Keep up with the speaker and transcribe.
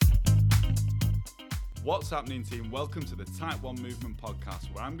What's happening, team? Welcome to the Type 1 Movement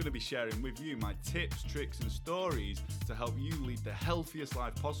Podcast, where I'm going to be sharing with you my tips, tricks, and stories to help you lead the healthiest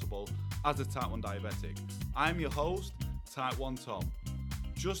life possible as a Type 1 diabetic. I'm your host, Type 1 Tom.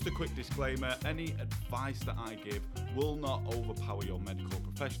 Just a quick disclaimer, any advice that I give will not overpower your medical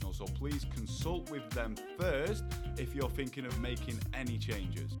professional, so please consult with them first if you're thinking of making any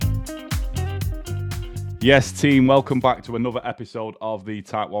changes. Yes, team, welcome back to another episode of the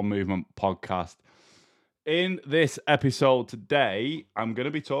Type 1 Movement Podcast. In this episode today, I'm going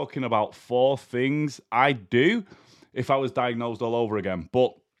to be talking about 4 things I'd do if I was diagnosed all over again.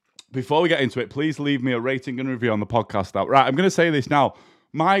 But before we get into it, please leave me a rating and review on the podcast app. Right, I'm going to say this now.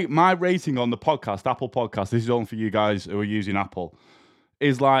 My rating on the podcast, Apple Podcast, this is only for you guys who are using Apple,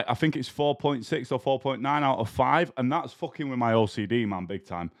 is like, I think it's 4.6 or 4.9 out of 5, and that's fucking with my OCD, man, big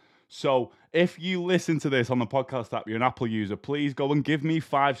time. So if you listen to this on the podcast app, you're an Apple user, please go and give me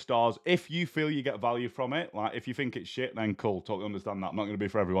 5 stars if you feel you get value from it. Like, if you think it's shit, then cool, totally understand that. I'm not going to be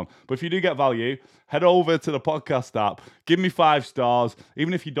for everyone. But if you do get value, head over to the podcast app, give me 5 stars,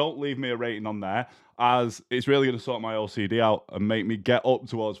 even if you don't leave me a rating on there, as it's really going to sort my OCD out and make me get up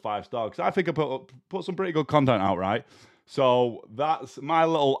towards 5 stars. Because I think I put some pretty good content out, right? So that's my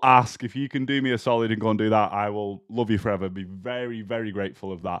little ask. If you can do me a solid and go and do that, I will love you forever. Be very, very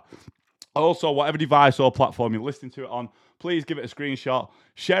grateful of that. Also, whatever device or platform you're listening to it on, please give it a screenshot,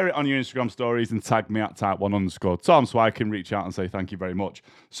 share it on your Instagram stories, and tag me at type1_Tom so I can reach out and say thank you very much.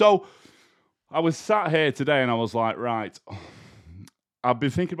 So I was sat here today and I was like, right, I've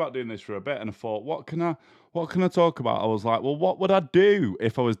been thinking about doing this for a bit, and I thought, what can I talk about? I was like, well, what would I do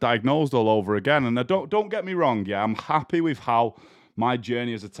if I was diagnosed all over again? And don't get me wrong, yeah, I'm happy with how my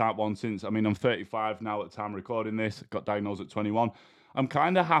journey as a Type 1 since, I'm 35 now at the time of recording this, got diagnosed at 21. I'm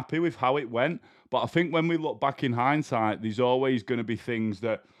kind of happy with how it went, but I think when we look back in hindsight, there's always going to be things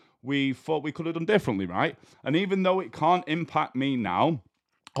that we thought we could have done differently, right? And even though it can't impact me now,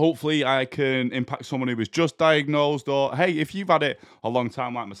 hopefully I can impact someone who was just diagnosed, or hey, if you've had it a long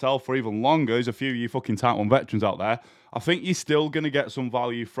time like myself or even longer, there's a few of you fucking Type 1 veterans out there, I think you're still going to get some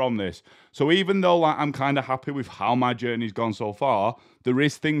value from this. So even though I'm kind of happy with how my journey's gone so far, there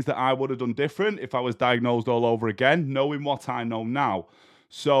is things that I would have done different if I was diagnosed all over again, knowing what I know now.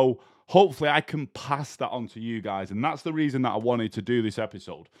 So hopefully I can pass that on to you guys. And that's the reason that I wanted to do this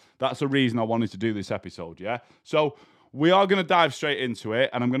episode. Yeah? So we are going to dive straight into it,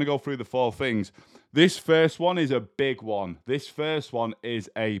 and I'm going to go through the 4 things. This first one is a big one.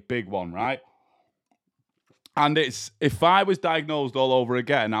 Right? And it's, if I was diagnosed all over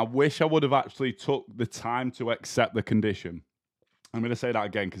again, I wish I would have actually took the time to accept the condition. I'm going to say that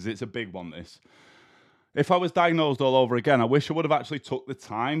again because it's a big one, this. If I was diagnosed all over again, I wish I would have actually took the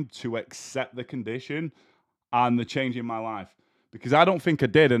time to accept the condition and the change in my life. Because I don't think I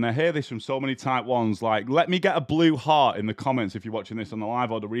did, and I hear this from so many Type 1s, like, let me get a blue heart in the comments if you're watching this on the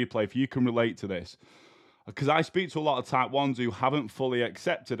live or the replay, if you can relate to this. Because I speak to a lot of Type 1s who haven't fully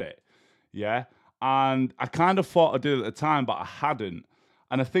accepted it, yeah? And I kind of thought I did at the time, but I hadn't.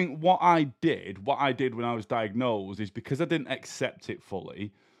 And I think what I did when I was diagnosed is because I didn't accept it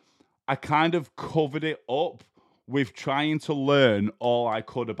fully, I kind of covered it up with trying to learn all I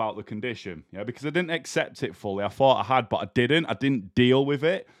could about the condition, yeah, because I didn't accept it fully. I thought I had, but I didn't. I didn't deal with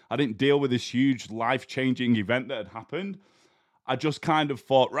it. I didn't deal with this huge life-changing event that had happened. I just kind of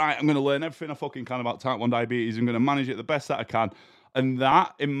thought, right, I'm going to learn everything I fucking can about Type 1 diabetes. I'm going to manage it the best that I can. And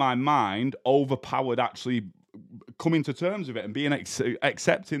that, in my mind, overpowered actually coming to terms with it and being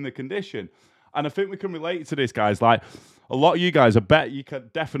accepting the condition. And I think we can relate to this, guys. Like, a lot of you guys, I bet you can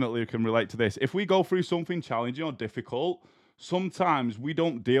relate to this. If we go through something challenging or difficult, sometimes we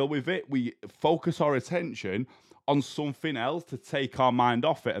don't deal with it. We focus our attention on something else to take our mind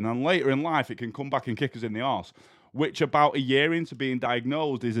off it. And then later in life, it can come back and kick us in the arse, which about a year into being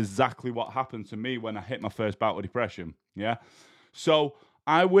diagnosed is exactly what happened to me when I hit my first bout of depression. Yeah. So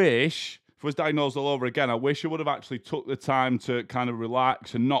I wish, if I was diagnosed all over again, I wish I would have actually took the time to kind of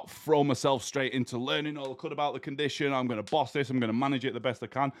relax and not throw myself straight into learning all I could about the condition. I'm going to boss this. I'm going to manage it the best I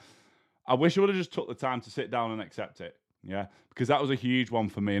can. I wish I would have just took the time to sit down and accept it. Yeah, because that was a huge one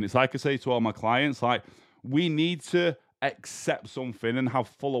for me. And it's like I say to all my clients, like, we need to accept something and have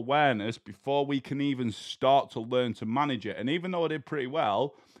full awareness before we can even start to learn to manage it. And even though I did pretty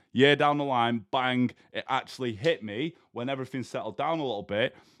well, year down the line, bang, it actually hit me when everything settled down a little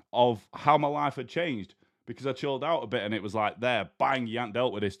bit of how my life had changed, because I chilled out a bit and it was like, there, bang, you ain't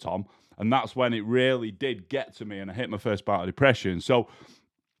dealt with this, Tom. And that's when it really did get to me and I hit my first bout of depression. So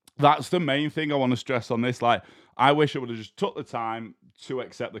that's the main thing I want to stress on this. Like, I wish I would have just took the time to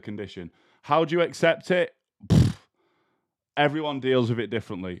accept the condition. How do you accept it? everyone deals with it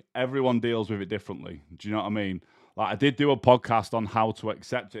differently. Everyone deals with it differently. Do you know what I mean? Like, I did do a podcast on how to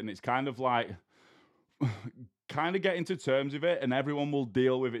accept it, and it's kind of like kind of getting to terms with it, and everyone will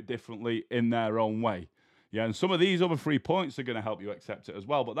deal with it differently in their own way. Yeah, and some of these other 3 points are going to help you accept it as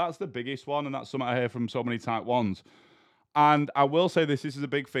well. But that's the biggest one, and that's something I hear from so many type ones. And I will say this is a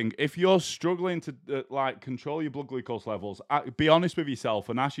big thing. If you're struggling to like control your blood glucose levels, be honest with yourself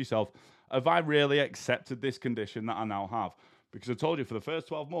and ask yourself, have I really accepted this condition that I now have? Because I told you for the first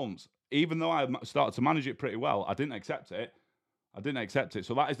 12 months, even though I started to manage it pretty well, I didn't accept it.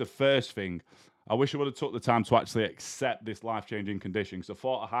 So that is the first thing. I wish I would have took the time to actually accept this life-changing condition, because I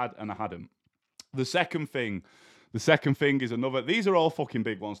thought I had and I hadn't. The second thing is another. These are all fucking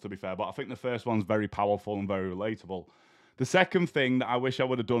big ones, to be fair, but I think the first one's very powerful and very relatable. The second thing that I wish I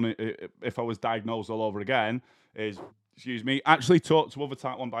would have done if I was diagnosed all over again is, actually talk to other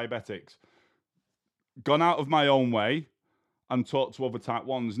type 1 diabetics. Gone out of my own way and talk to other type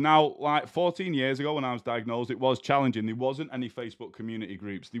 1s. Now, like 14 years ago when I was diagnosed, it was challenging. There wasn't any Facebook community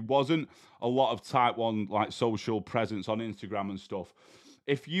groups. There wasn't a lot of type 1 like social presence on Instagram and stuff.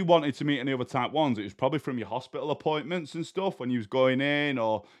 If you wanted to meet any other type 1s, it was probably from your hospital appointments and stuff when you was going in,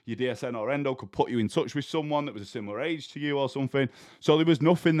 or your DSN or endo could put you in touch with someone that was a similar age to you or something. So there was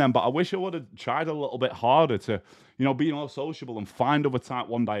nothing then, but I wish I would have tried a little bit harder to, be more sociable and find other type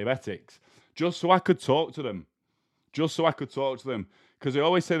 1 diabetics just so I could talk to them. Because I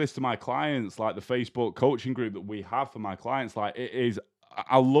always say this to my clients, like the Facebook coaching group that we have for my clients, like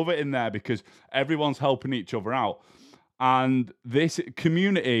I love it in there because everyone's helping each other out. And this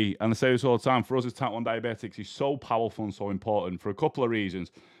community, and I say this all the time, for us as type 1 diabetics, is so powerful and so important for a couple of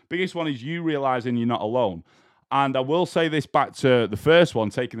reasons. Biggest one is you realizing you're not alone. And I will say this back to the first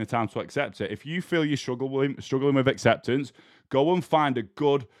one, taking the time to accept it. If you feel you're struggling with acceptance, go and find a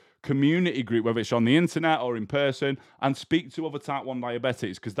good community group, whether it's on the internet or in person, and speak to other type 1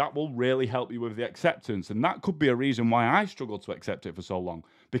 diabetics, because that will really help you with the acceptance. And that could be a reason why I struggled to accept it for so long,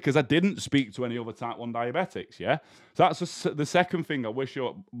 because I didn't speak to any other type 1 diabetics. Yeah, so that's the second thing I wish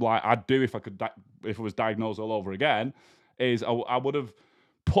I'd do if I was diagnosed all over again, is I would have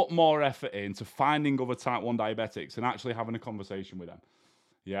put more effort into finding other type 1 diabetics and actually having a conversation with them.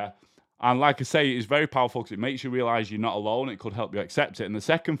 Yeah. And like I say, it's very powerful because it makes you realize you're not alone. It could help you accept it. And the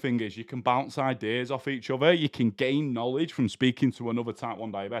second thing is you can bounce ideas off each other. You can gain knowledge from speaking to another type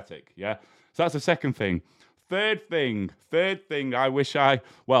 1 diabetic. Yeah. So that's the second thing. Third thing I wish I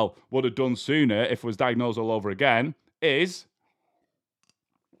would have done sooner if I was diagnosed all over again is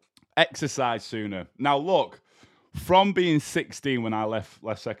exercise sooner. Now, look, from being 16 when I left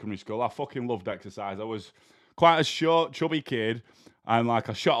secondary school, I fucking loved exercise. I was quite a short, chubby kid. And like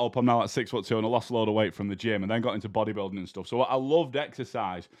I shot up, I'm now like 6'2", and I lost a load of weight from the gym and then got into bodybuilding and stuff. So I loved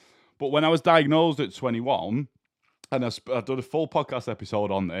exercise. But when I was diagnosed at 21, and I did a full podcast episode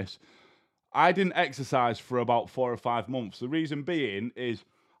on this, I didn't exercise for about 4 or 5 months. The reason being is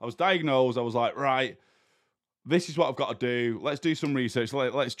I was diagnosed. I was like, right, this is what I've got to do. Let's do some research.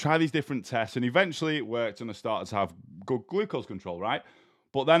 Let's try these different tests. And eventually it worked and I started to have good glucose control, right?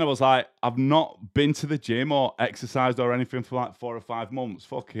 But then I was like, I've not been to the gym or exercised or anything for like 4 or 5 months.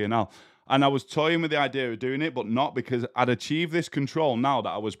 Fucking hell. And I was toying with the idea of doing it, but not, because I'd achieved this control now that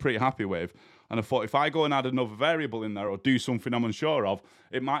I was pretty happy with. And I thought, if I go and add another variable in there or do something I'm unsure of,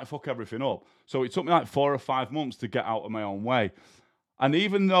 it might fuck everything up. So it took me like 4 or 5 months to get out of my own way. And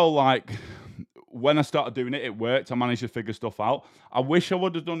even though, like, when I started doing it, it worked. I managed to figure stuff out. I wish I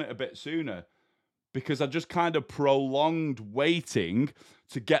would have done it a bit sooner, because I just kind of prolonged waiting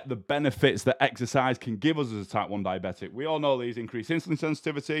to get the benefits that exercise can give us as a type 1 diabetic. We all know these: increased insulin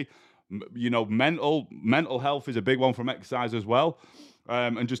sensitivity, mental health is a big one from exercise as well,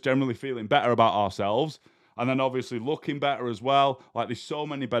 and just generally feeling better about ourselves. And then obviously looking better as well. Like, there's so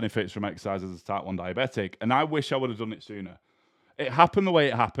many benefits from exercise as a type 1 diabetic, and I wish I would have done it sooner. It happened the way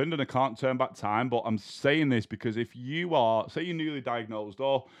it happened, and I can't turn back time, but I'm saying this because if you are, say you're newly diagnosed,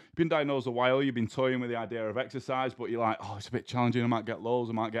 or you've been diagnosed a while, you've been toying with the idea of exercise, but you're like, oh, it's a bit challenging, I might get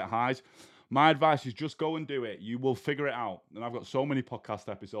lows, I might get highs. My advice is just go and do it. You will figure it out. And I've got so many podcast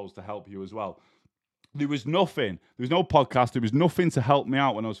episodes to help you as well. There was no podcast, there was nothing to help me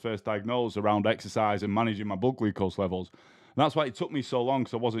out when I was first diagnosed around exercise and managing my blood glucose levels. And that's why it took me so long,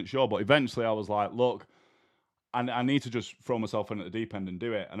 because I wasn't sure. But eventually I was like, look, I need to just throw myself in at the deep end and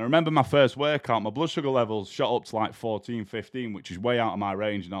do it. And I remember my first workout, my blood sugar levels shot up to like 14, 15, which is way out of my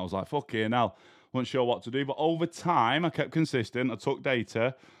range. And I was like, fucking hell, wasn't sure what to do. But over time, I kept consistent. I took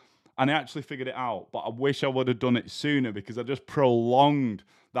data and I actually figured it out. But I wish I would have done it sooner, because I just prolonged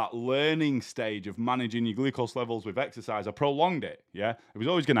that learning stage of managing your glucose levels with exercise, I prolonged it. Yeah, it was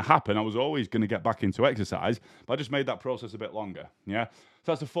always going to happen. I was always going to get back into exercise, but I just made that process a bit longer. Yeah,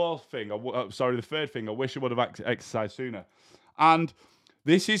 so that's the fourth thing. The third thing. I wish I would have exercised sooner. And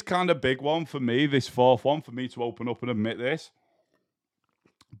this is kind of big one for me. This fourth one for me to open up and admit this.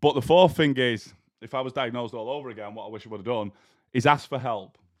 But the fourth thing is, if I was diagnosed all over again, what I wish I would have done is ask for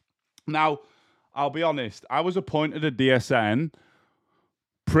help. Now, I'll be honest, I was appointed a DSN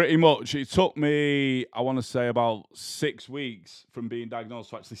pretty much. It took me, I want to say, about 6 weeks from being diagnosed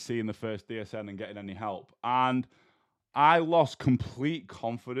to actually seeing the first DSN and getting any help. And I lost complete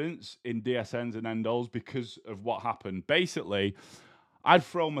confidence in DSNs and endos because of what happened. Basically, I'd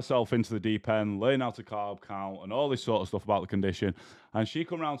thrown myself into the deep end, learn how to carb count and all this sort of stuff about the condition. And she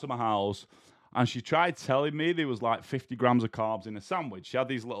come round to my house and she tried telling me there was like 50 grams of carbs in a sandwich. She had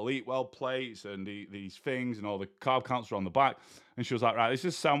these little Eat Well plates and these things and all the carb counts were on the back. And she was like, right, this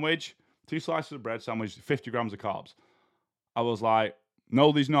is a sandwich, 2 slices of bread sandwich, 50 grams of carbs. I was like,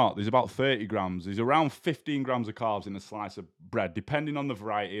 no, there's not. There's about 30 grams. There's around 15 grams of carbs in a slice of bread, depending on the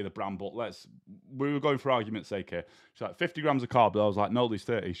variety of the brand. But we were going for argument's sake here. She's like, 50 grams of carbs. I was like, no, there's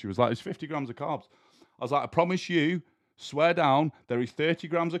 30. She was like, there's 50 grams of carbs. I was like, I promise you, swear down, there is 30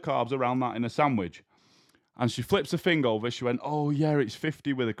 grams of carbs around that in a sandwich. And she flips her thing over. She went, oh, yeah, it's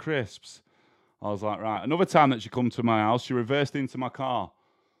 50 with the crisps. I was like, right. Another time that she come to my house, she reversed into my car.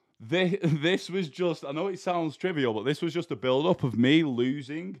 This was just, I know it sounds trivial, but this was just a build-up of me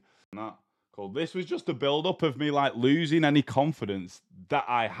losing. This was just a build-up of me like losing any confidence that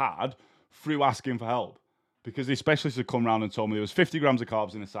I had through asking for help. Because the specialist had come round and told me there was 50 grams of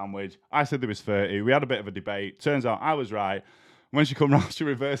carbs in a sandwich. I said there was 30. We had a bit of a debate. Turns out I was right. When she come round, she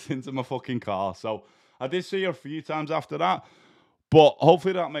reversed into my fucking car. So I did see her a few times after that. But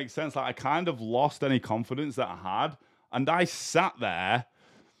hopefully that makes sense. Like I kind of lost any confidence that I had. And I sat there.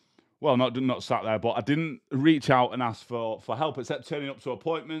 Well, not sat there, but I didn't reach out and ask for help, except turning up to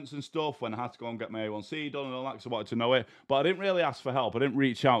appointments and stuff when I had to go and get my A1C done and all that, because I wanted to know it. But I didn't really ask for help. I didn't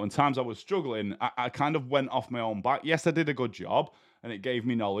reach out. And times I was struggling, I kind of went off my own back. Yes, I did a good job, and it gave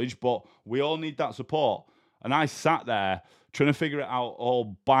me knowledge, but we all need that support. And I sat there trying to figure it out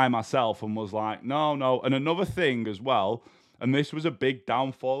all by myself and was like, no. And another thing as well, and this was a big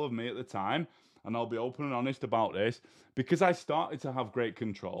downfall of me at the time, and I'll be open and honest about this, because I started to have great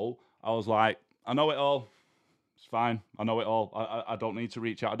control, I was like, I know it all. It's fine. I know it all. I don't need to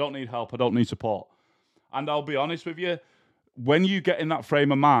reach out. I don't need help. I don't need support. And I'll be honest with you, when you get in that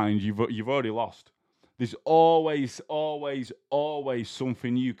frame of mind, you've already lost. There's always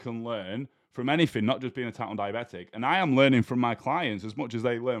something you can learn from anything, not just being a type 1 diabetic. And I am learning from my clients as much as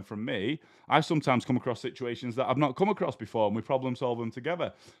they learn from me. I sometimes come across situations that I've not come across before, and we problem solve them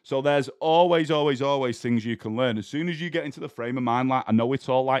together. So there's always things you can learn. As soon as you get into the frame of mind, like I know it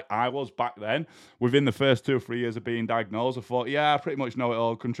all, like I was back then, within the first 2 or 3 years of being diagnosed, I thought, yeah, I pretty much know it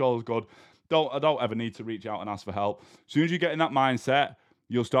all. Control is good. I don't ever need to reach out and ask for help. As soon as you get in that mindset,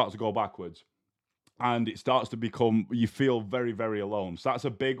 you'll start to go backwards. And it starts to become, you feel very, very alone. So that's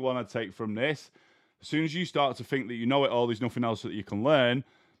a big one I take from this. As soon as you start to think that you know it all, there's nothing else that you can learn,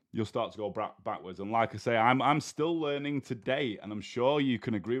 you'll start to go backwards. And like I say, I'm still learning today, and I'm sure you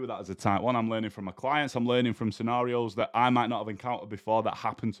can agree with that as a type 1. I'm learning from my clients. I'm learning from scenarios that I might not have encountered before that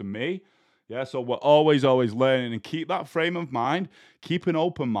happened to me. Yeah, so we're always learning, and keep that frame of mind, keep an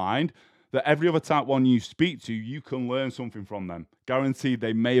open mind, that every other type 1 you speak to, you can learn something from them. Guaranteed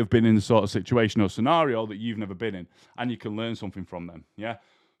they may have been in the sort of situation or scenario that you've never been in, and you can learn something from them, yeah?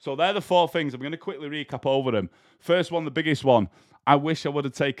 So they're the 4 things. I'm going to quickly recap over them. First one, the biggest one. I wish I would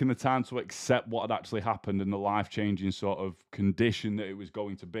have taken the time to accept what had actually happened and the life-changing sort of condition that it was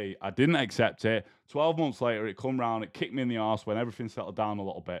going to be. I didn't accept it. 12 months later, it come round, it kicked me in the arse when everything settled down a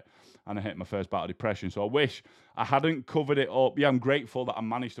little bit, and I hit my first bout of depression. So I wish I hadn't covered it up. Yeah, I'm grateful that I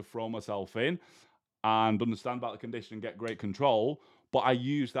managed to throw myself in and understand about the condition and get great control, but I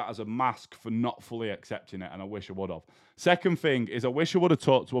used that as a mask for not fully accepting it, and I wish I would have. Second thing is I wish I would have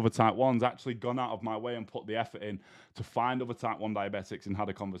talked to other type 1s, actually gone out of my way and put the effort in to find other type 1 diabetics and had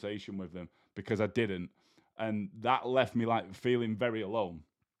a conversation with them, because I didn't. And that left me like feeling very alone.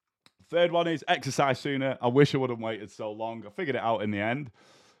 Third one is exercise sooner. I wish I wouldn't waited so long. I figured it out in the end,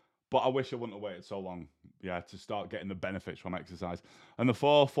 but I wish I wouldn't have waited so long, to start getting the benefits from exercise. And the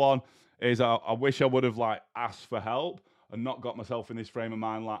fourth one is I wish I would have like asked for help and not got myself in this frame of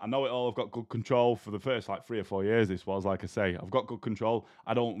mind. Like I know it all. I've got good control for the first like 3 or 4 years. This was, like I say, I've got good control.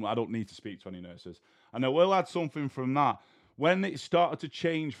 I don't need to speak to any nurses. And I will add something from that. When it started to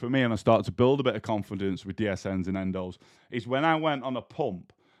change for me and I started to build a bit of confidence with DSNs and endos, is when I went on a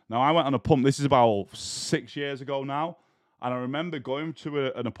pump. Now I went on a pump. This is about 6 years ago now. And I remember going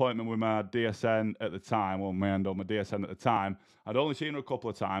to an appointment with my DSN at the time, or my DSN at the time. I'd only seen her a couple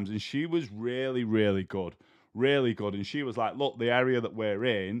of times, and she was really, really good. Really good. And she was like, look, the area that we're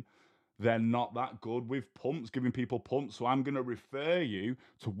in, they're not that good with pumps, giving people pumps. So I'm going to refer you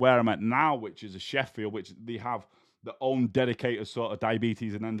to where I'm at now, which is a Sheffield, which they have their own dedicated sort of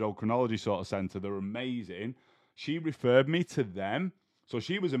diabetes and endocrinology sort of centre. They're amazing. She referred me to them. So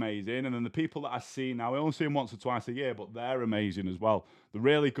she was amazing. And then the people that I see now, I only see them once or twice a year, but they're amazing as well. They're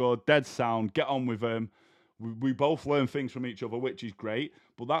really good, dead sound, get on with them. We both learn things from each other, which is great.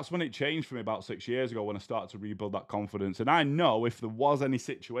 But that's when it changed for me about 6 years ago when I started to rebuild that confidence. And I know if there was any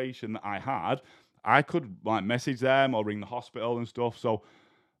situation that I had, I could like message them or ring the hospital and stuff. So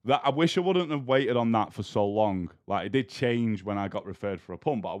that I wish I wouldn't have waited on that for so long. Like it did change when I got referred for a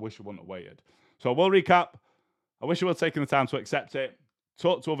pump, but I wish I wouldn't have waited. So we'll recap. I wish I would have taken the time to accept it,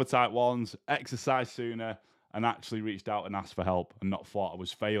 talk to other type 1s, exercise sooner, and actually reached out and asked for help and not thought I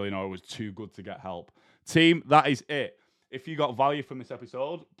was failing or I was too good to get help. Team, that is it. If you got value from this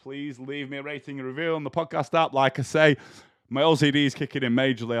episode, please leave me a rating and review on the podcast app. Like I say, my OCD is kicking in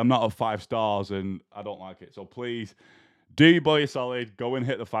majorly. I'm not at 5 stars and I don't like it. So please do your boy a solid. Go and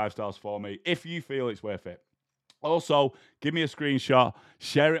hit the 5 stars for me if you feel it's worth it. Also, give me a screenshot,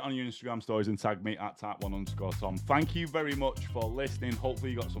 share it on your Instagram stories and tag me at type1_Tom. Thank you very much for listening.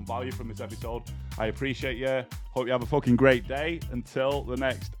 Hopefully you got some value from this episode. I appreciate you. Hope you have a fucking great day. Until the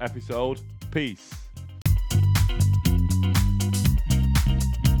next episode, peace.